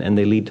encouragement and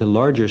they lead to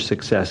larger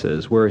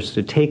successes, whereas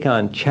to take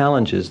on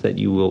challenges that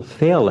you will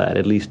fail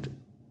at least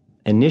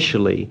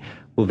initially,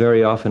 will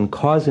very often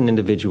cause an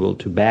individual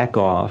to back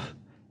off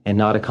and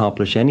not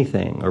accomplish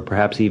anything, or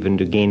perhaps even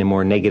to gain a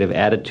more negative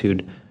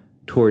attitude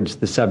towards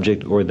the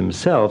subject or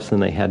themselves than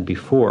they had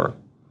before.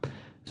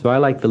 So I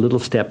like the little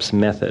steps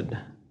method.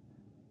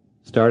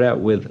 Start out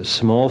with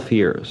small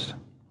fears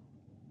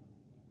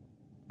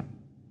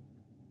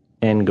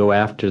and go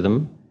after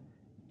them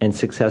and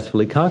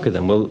successfully conquer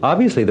them. Well,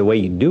 obviously the way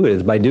you do it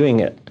is by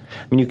doing it.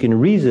 I mean, you can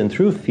reason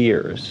through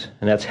fears,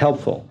 and that's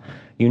helpful.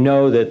 You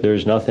know that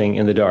there's nothing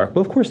in the dark.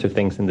 Well, of course there are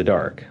things in the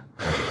dark.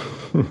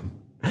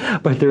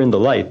 But they're in the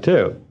light,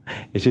 too.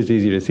 It's just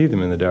easier to see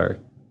them in the dark.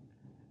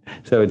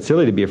 So it's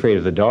silly to be afraid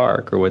of the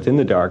dark, or what's in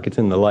the dark, it's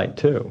in the light,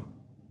 too.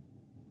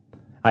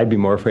 I'd be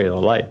more afraid of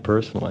the light,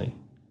 personally.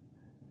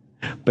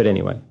 But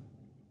anyway,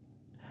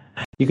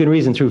 you can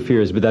reason through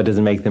fears, but that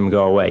doesn't make them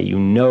go away. You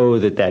know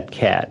that that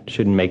cat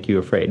shouldn't make you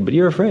afraid, but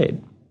you're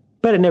afraid.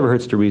 But it never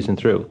hurts to reason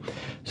through.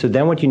 So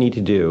then what you need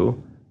to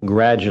do,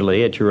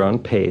 gradually, at your own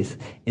pace,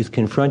 is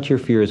confront your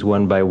fears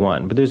one by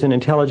one. But there's an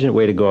intelligent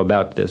way to go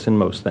about this in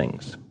most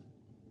things.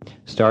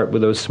 Start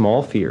with those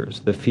small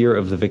fears, the fear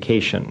of the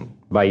vacation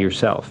by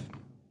yourself.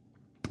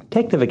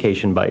 Take the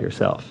vacation by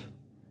yourself.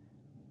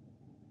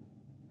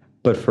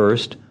 But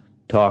first,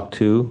 talk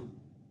to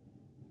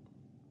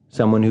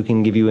someone who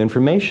can give you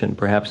information.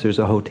 Perhaps there's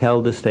a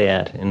hotel to stay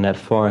at in that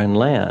foreign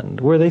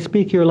land where they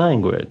speak your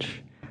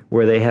language,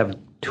 where they have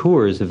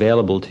tours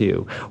available to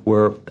you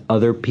where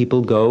other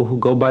people go who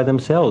go by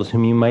themselves,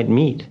 whom you might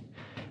meet,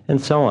 and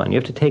so on. You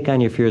have to take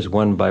on your fears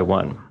one by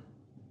one.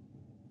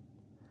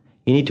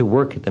 You need to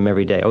work at them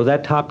every day. Oh,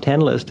 that top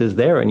 10 list is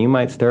there, and you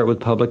might start with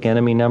public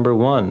enemy number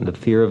 1, the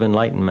fear of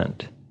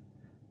enlightenment,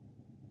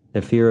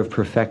 the fear of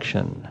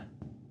perfection.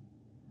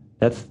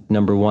 That's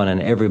number 1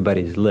 on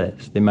everybody's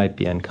list. They might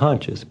be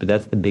unconscious, but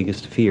that's the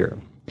biggest fear.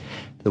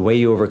 The way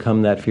you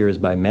overcome that fear is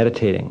by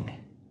meditating,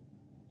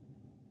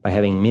 by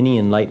having mini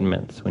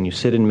enlightenments. When you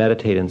sit and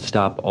meditate and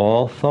stop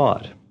all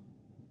thought,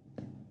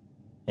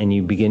 and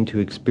you begin to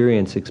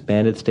experience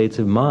expanded states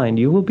of mind,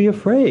 you will be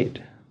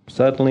afraid.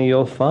 Suddenly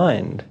you'll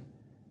find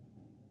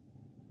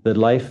that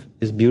life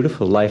is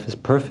beautiful, life is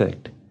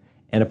perfect,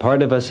 and a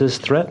part of us is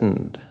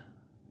threatened.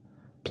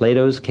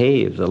 Plato's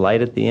cave, the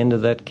light at the end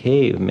of that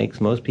cave,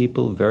 makes most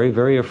people very,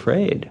 very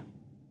afraid.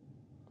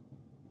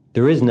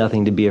 There is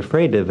nothing to be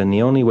afraid of, and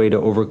the only way to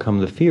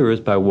overcome the fear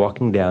is by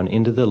walking down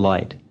into the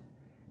light.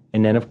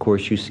 And then, of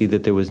course, you see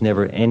that there was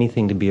never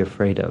anything to be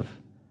afraid of.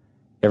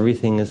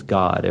 Everything is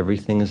God,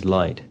 everything is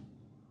light.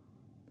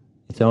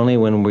 It's only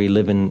when we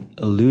live in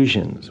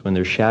illusions, when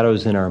there's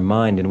shadows in our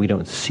mind and we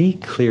don't see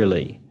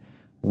clearly,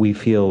 we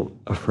feel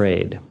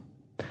afraid.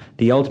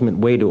 The ultimate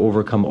way to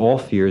overcome all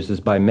fears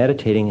is by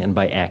meditating and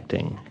by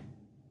acting.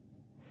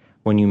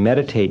 When you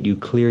meditate, you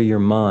clear your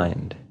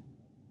mind.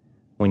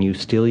 When you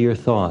still your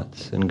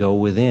thoughts and go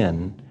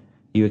within,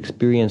 you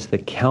experience the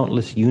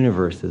countless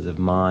universes of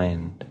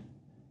mind.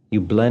 You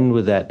blend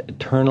with that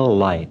eternal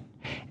light,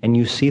 and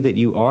you see that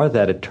you are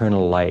that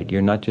eternal light.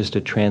 You're not just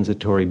a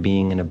transitory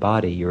being in a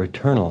body, you're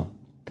eternal.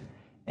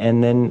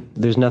 And then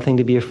there's nothing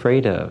to be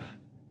afraid of.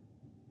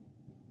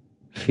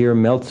 Fear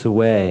melts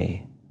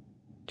away,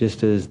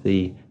 just as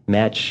the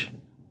match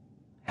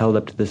held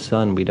up to the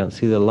sun, we don't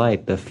see the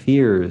light. The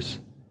fears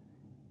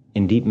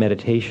in deep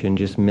meditation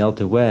just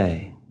melt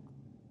away,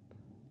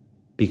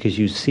 because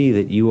you see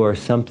that you are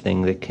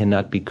something that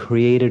cannot be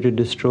created or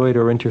destroyed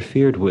or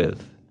interfered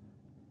with.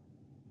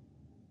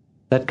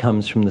 That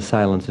comes from the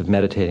silence of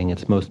meditating.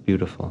 It's most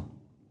beautiful.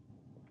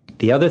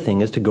 The other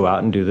thing is to go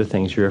out and do the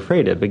things you're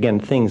afraid of. Again,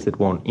 things that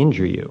won't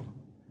injure you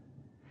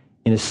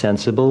in a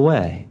sensible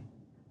way.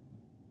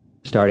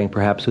 Starting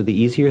perhaps with the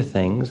easier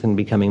things and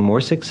becoming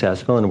more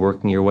successful and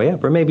working your way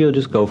up. Or maybe you'll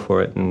just go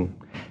for it and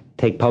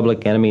take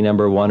public enemy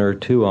number 1 or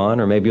 2 on,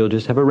 or maybe you'll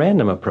just have a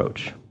random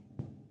approach.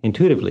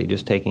 Intuitively,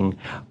 just taking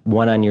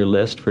one on your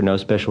list for no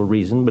special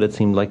reason, but it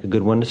seemed like a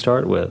good one to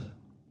start with,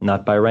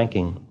 not by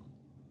ranking.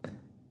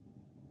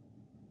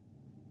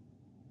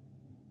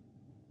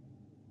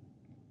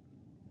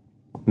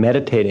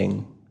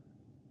 Meditating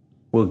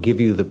will give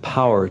you the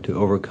power to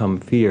overcome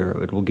fear.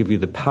 It will give you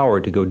the power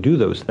to go do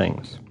those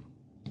things.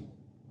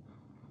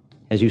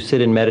 As you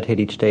sit and meditate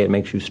each day, it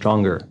makes you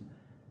stronger.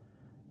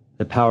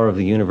 The power of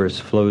the universe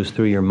flows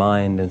through your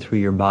mind and through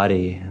your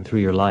body and through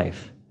your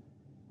life.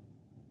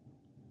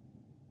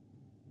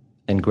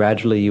 And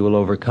gradually you will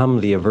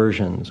overcome the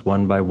aversions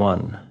one by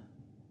one,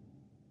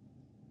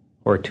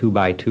 or 2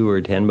 by 2,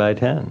 or 10 by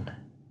 10.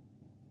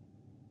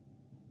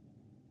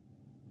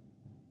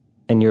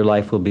 And your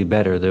life will be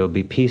better. There will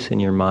be peace in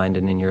your mind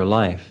and in your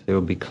life. There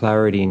will be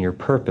clarity in your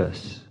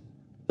purpose.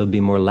 There will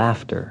be more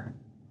laughter,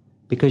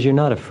 because you're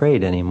not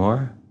afraid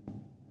anymore.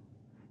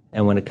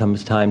 And when it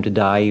comes time to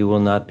die, you will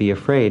not be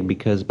afraid,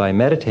 because by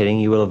meditating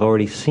you will have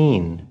already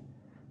seen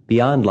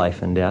beyond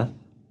life and death.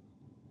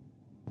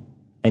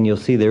 And you'll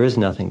see there is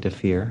nothing to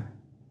fear.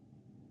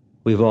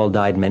 We've all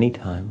died many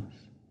times.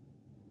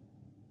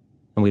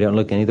 And we don't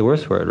look any the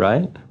worse for it,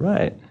 right?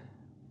 Right.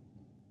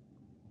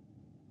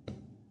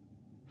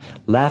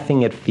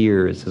 Laughing at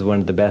fears is one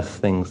of the best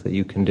things that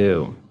you can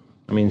do.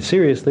 I mean,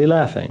 seriously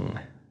laughing,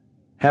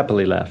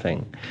 happily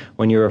laughing.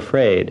 When you're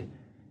afraid,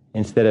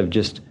 instead of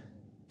just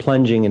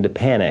plunging into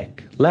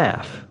panic,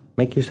 laugh.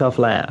 Make yourself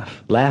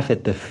laugh. Laugh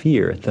at the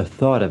fear, at the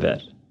thought of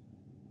it.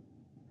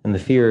 And the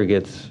fear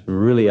gets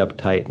really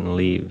uptight and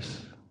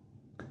leaves.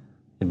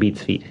 It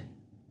beats feet.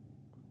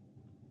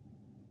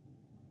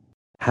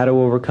 How to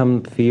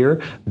overcome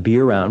fear? Be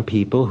around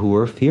people who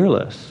are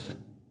fearless.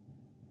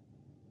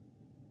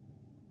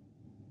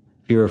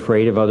 If you're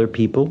afraid of other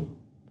people,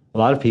 a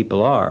lot of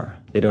people are.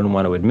 They don't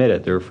want to admit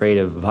it. They're afraid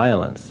of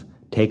violence.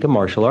 Take a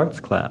martial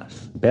arts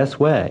class. Best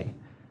way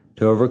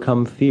to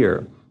overcome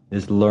fear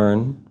is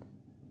learn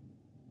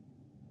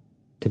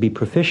to be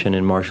proficient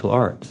in martial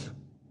arts.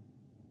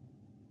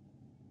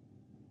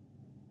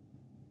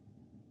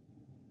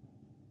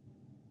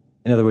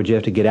 In other words, you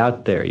have to get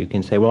out there. You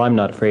can say, well, I'm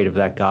not afraid of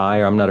that guy,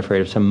 or I'm not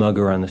afraid of some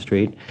mugger on the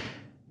street.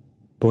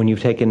 But when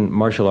you've taken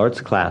martial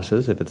arts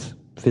classes, if it's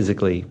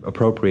physically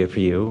appropriate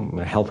for you,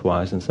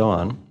 health-wise and so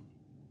on,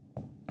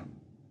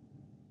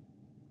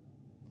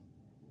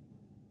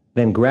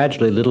 then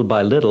gradually, little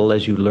by little,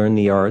 as you learn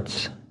the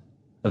arts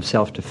of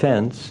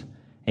self-defense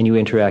and you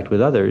interact with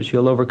others,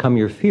 you'll overcome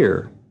your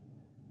fear.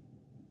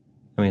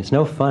 I mean, it's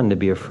no fun to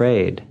be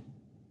afraid,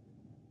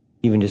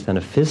 even just on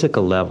a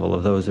physical level,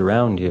 of those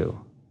around you.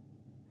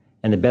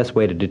 And the best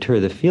way to deter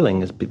the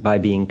feeling is by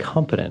being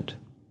competent,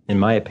 in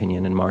my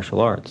opinion, in martial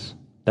arts.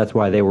 That's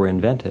why they were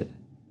invented.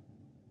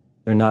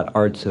 They're not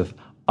arts of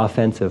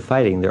offensive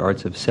fighting, they're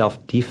arts of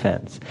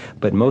self-defense.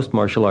 But most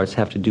martial arts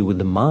have to do with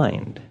the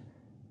mind,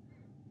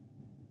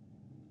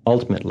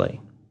 ultimately.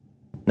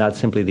 Not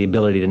simply the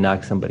ability to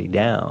knock somebody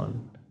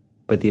down,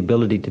 but the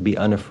ability to be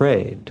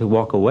unafraid, to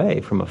walk away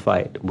from a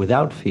fight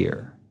without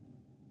fear,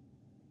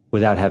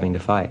 without having to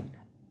fight.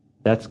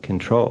 That's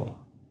control.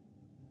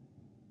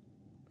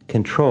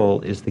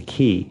 Control is the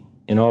key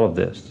in all of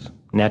this,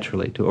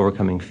 naturally, to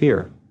overcoming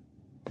fear.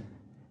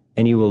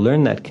 And you will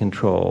learn that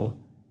control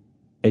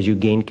as you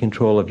gain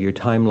control of your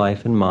time,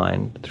 life, and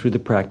mind through the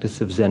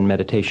practice of Zen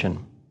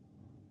meditation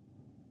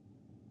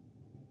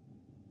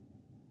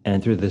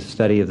and through the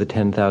study of the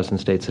 10,000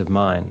 states of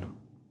mind.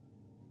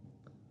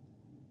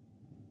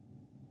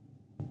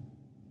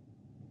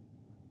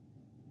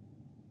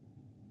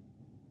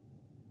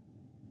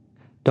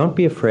 Don't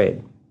be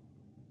afraid.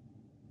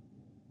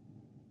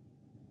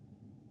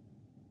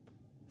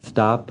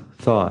 Stop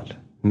thought,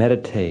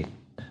 meditate,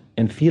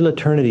 and feel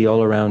eternity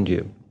all around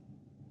you.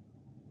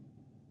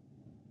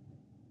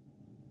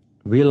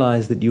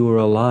 Realize that you are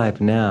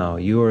alive now.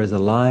 You are as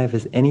alive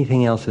as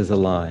anything else is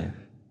alive.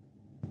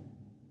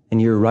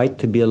 And your right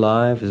to be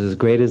alive is as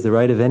great as the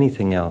right of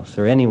anything else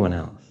or anyone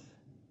else.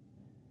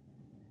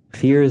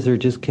 Fears are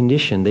just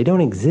conditioned. They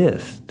don't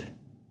exist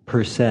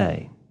per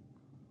se.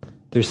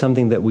 There's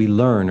something that we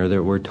learn or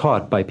that we're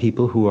taught by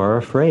people who are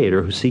afraid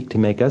or who seek to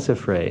make us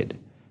afraid.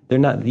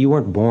 You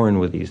weren't born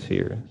with these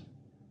fears.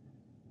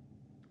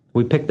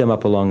 We picked them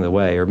up along the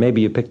way, or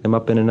maybe you picked them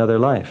up in another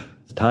life.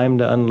 It's time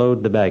to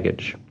unload the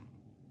baggage.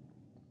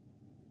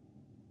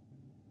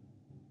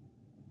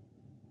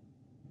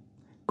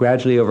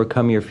 Gradually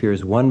overcome your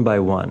fears one by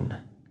one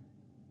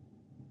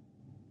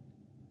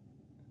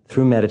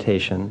through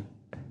meditation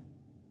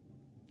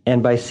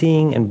and by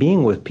seeing and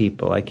being with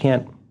people. I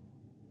can't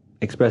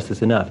express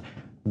this enough.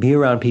 Be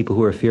around people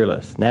who are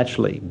fearless.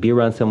 Naturally, be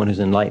around someone who's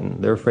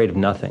enlightened. They're afraid of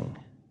nothing.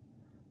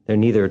 They're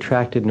neither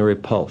attracted nor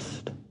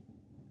repulsed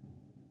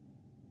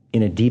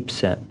in a deep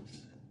sense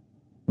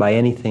by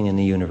anything in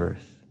the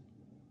universe.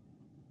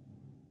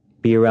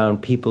 Be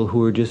around people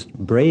who are just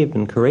brave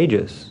and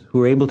courageous,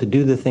 who are able to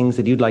do the things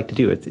that you'd like to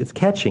do. It's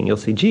catching. You'll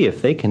see, gee,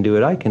 if they can do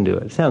it, I can do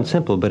it. It sounds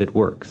simple, but it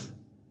works.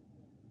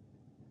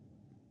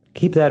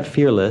 Keep that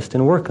fear list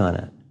and work on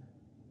it.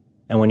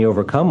 And when you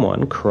overcome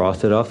one,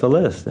 cross it off the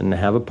list and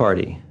have a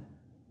party.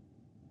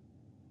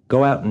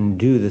 Go out and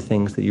do the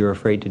things that you're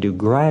afraid to do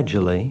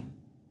gradually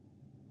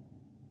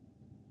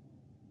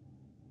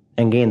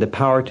and gain the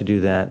power to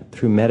do that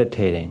through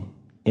meditating.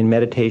 In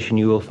meditation,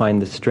 you will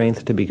find the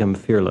strength to become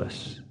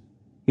fearless.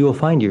 You will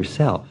find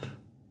yourself,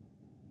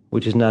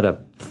 which is not a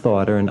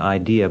thought or an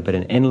idea, but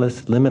an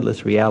endless,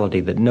 limitless reality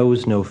that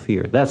knows no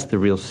fear. That's the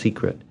real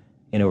secret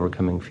in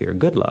overcoming fear.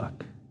 Good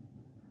luck.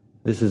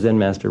 This is Zen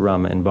Master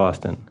Rama in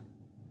Boston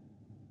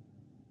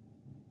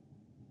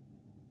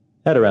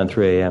at around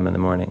 3 a.m. in the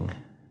morning,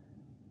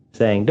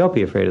 saying, don't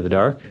be afraid of the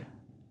dark.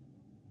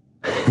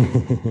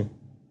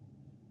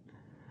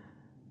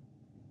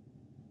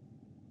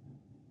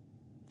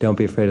 Don't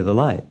be afraid of the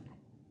light.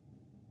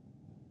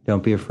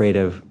 Don't be afraid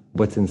of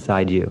what's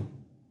inside you.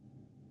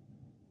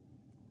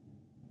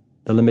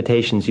 The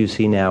limitations you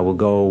see now will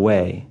go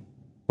away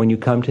when you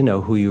come to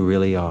know who you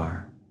really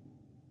are.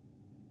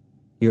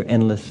 Your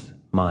endless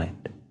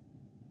mind.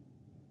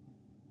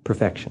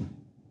 Perfection.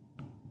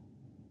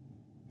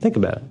 Think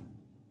about it.